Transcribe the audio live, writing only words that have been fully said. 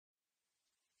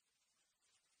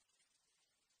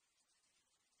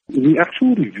The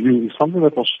actual review is something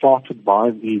that was started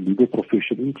by the legal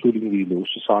profession, including the Law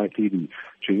Society, the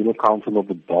General Counsel of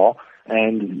the Bar,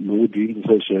 and Law Deans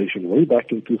Association way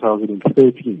back in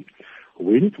 2013,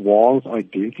 when it was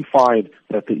identified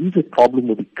that there is a problem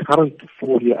with the current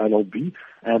 4-year LLB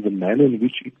and the manner in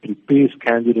which it prepares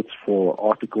candidates for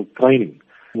article training.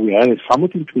 We had a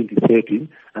summit in 2013,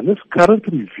 and this current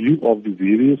review of the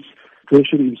various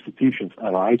tertiary institutions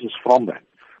arises from that.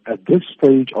 At this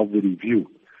stage of the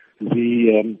review,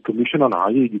 the Commission on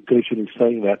Higher Education is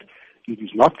saying that it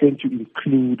is not going to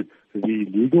include the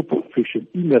legal profession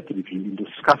in that review in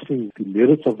discussing the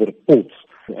merits of the reports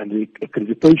and the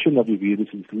accreditation of the various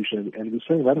institutions, and we're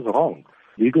saying that is wrong.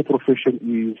 Legal profession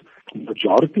is the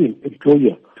majority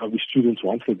employer of the students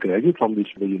once they graduate from this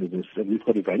university, and we've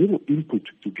got a valuable input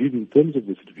to give in terms of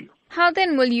this review. How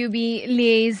then will you be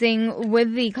liaising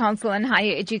with the Council on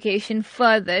Higher Education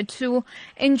further to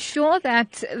ensure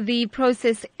that the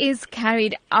process is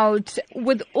carried out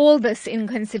with all this in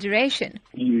consideration?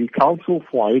 The Council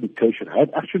for Higher Education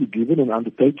had actually given an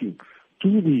undertaking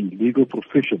to the legal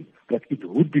profession that it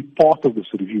would be part of this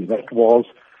review. That was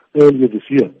earlier this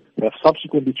year. They have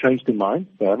subsequently changed their mind.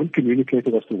 They haven't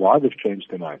communicated as to why they've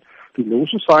changed their mind. The Law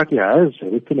Society has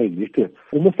written a letter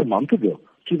almost a month ago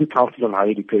to the Council on Higher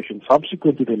Education,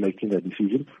 subsequent to them making that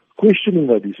decision, questioning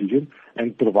that decision,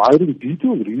 and providing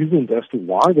detailed reasons as to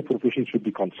why the profession should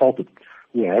be consulted.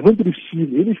 We haven't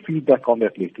received any feedback on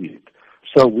that letter yet.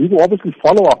 So we will obviously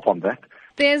follow up on that.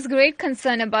 There's great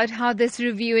concern about how this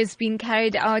review is being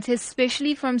carried out,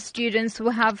 especially from students who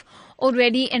have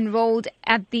already enrolled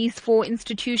at these 4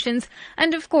 institutions,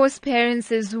 and of course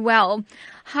parents as well.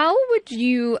 How would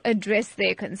you address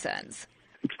their concerns?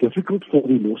 It's difficult for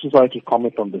the Law Society to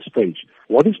comment on this stage.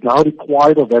 What is now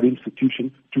required of that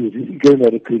institution to regain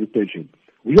that accreditation?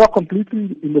 We are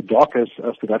completely in the dark as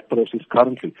to that process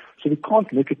currently, so we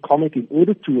can't make a comment in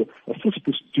order to assist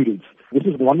the students. This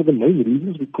is one of the main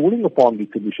reasons we're calling upon the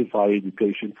Commission for Higher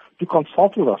Education to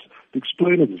consult with us, to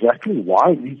explain exactly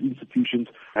why these institutions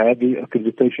had their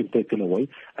accreditation taken away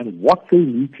and what they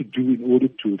need to do in order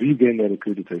to regain that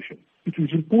accreditation. It is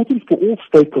important for all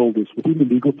stakeholders within the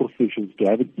legal professions to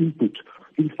have an input.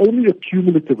 It's only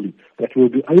accumulatively that we'll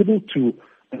be able to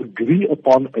agree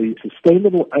upon a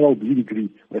sustainable LLB degree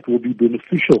that will be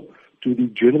beneficial to the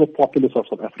general populace of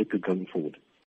South Africa going forward.